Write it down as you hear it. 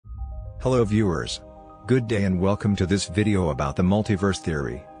Hello viewers. Good day and welcome to this video about the multiverse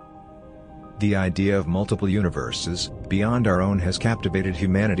theory. The idea of multiple universes, beyond our own, has captivated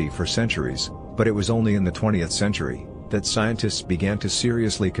humanity for centuries, but it was only in the 20th century that scientists began to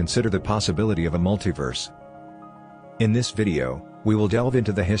seriously consider the possibility of a multiverse. In this video, we will delve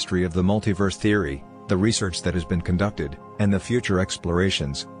into the history of the multiverse theory, the research that has been conducted, and the future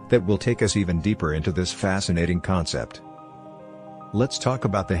explorations that will take us even deeper into this fascinating concept. Let's talk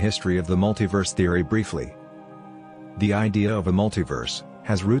about the history of the multiverse theory briefly. The idea of a multiverse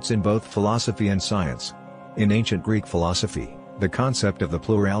has roots in both philosophy and science. In ancient Greek philosophy, the concept of the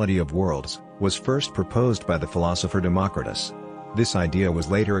plurality of worlds was first proposed by the philosopher Democritus. This idea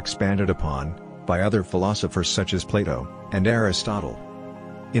was later expanded upon by other philosophers such as Plato and Aristotle.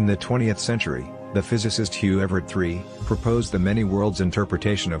 In the 20th century, the physicist Hugh Everett III proposed the many worlds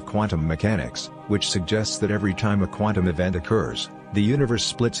interpretation of quantum mechanics, which suggests that every time a quantum event occurs, the universe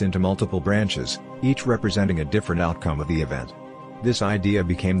splits into multiple branches, each representing a different outcome of the event. This idea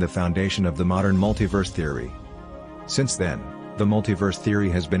became the foundation of the modern multiverse theory. Since then, the multiverse theory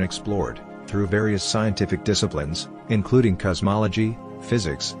has been explored through various scientific disciplines, including cosmology,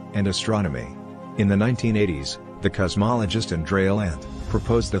 physics, and astronomy. In the 1980s, the cosmologist Andrea Land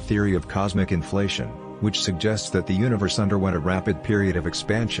proposed the theory of cosmic inflation, which suggests that the universe underwent a rapid period of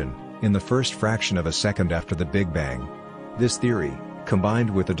expansion in the first fraction of a second after the Big Bang. This theory, combined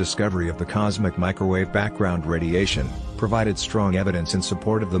with the discovery of the cosmic microwave background radiation, provided strong evidence in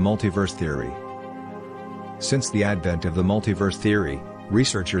support of the multiverse theory. Since the advent of the multiverse theory,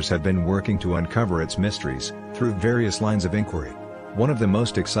 researchers have been working to uncover its mysteries through various lines of inquiry. One of the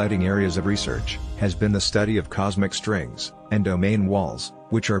most exciting areas of research has been the study of cosmic strings and domain walls,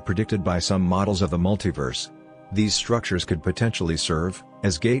 which are predicted by some models of the multiverse. These structures could potentially serve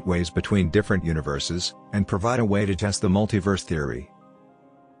as gateways between different universes and provide a way to test the multiverse theory.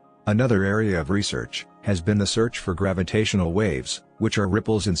 Another area of research has been the search for gravitational waves, which are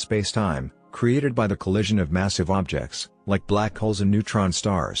ripples in space-time, created by the collision of massive objects, like black holes and neutron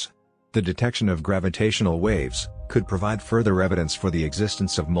stars. The detection of gravitational waves could provide further evidence for the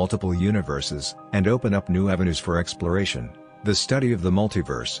existence of multiple universes and open up new avenues for exploration. The study of the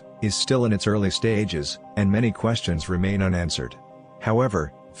multiverse is still in its early stages, and many questions remain unanswered.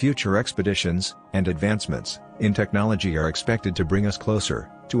 However, future expeditions and advancements in technology are expected to bring us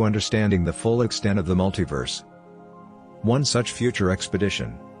closer to understanding the full extent of the multiverse. One such future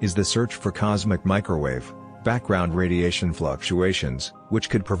expedition is the search for cosmic microwave background radiation fluctuations, which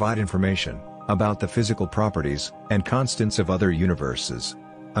could provide information about the physical properties and constants of other universes.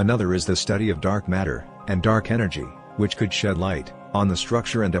 Another is the study of dark matter and dark energy, which could shed light on the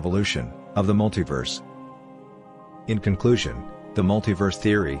structure and evolution of the multiverse. In conclusion, the multiverse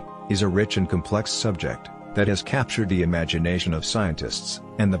theory is a rich and complex subject that has captured the imagination of scientists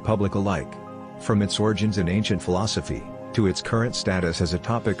and the public alike. From its origins in ancient philosophy to its current status as a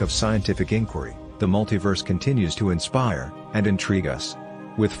topic of scientific inquiry, the multiverse continues to inspire and intrigue us.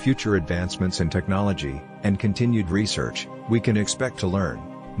 With future advancements in technology and continued research, we can expect to learn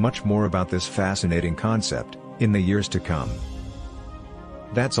much more about this fascinating concept in the years to come.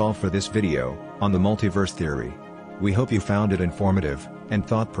 That's all for this video on the multiverse theory. We hope you found it informative and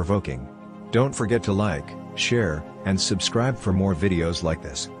thought-provoking. Don't forget to like, share, and subscribe for more videos like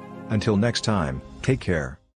this. Until next time, take care.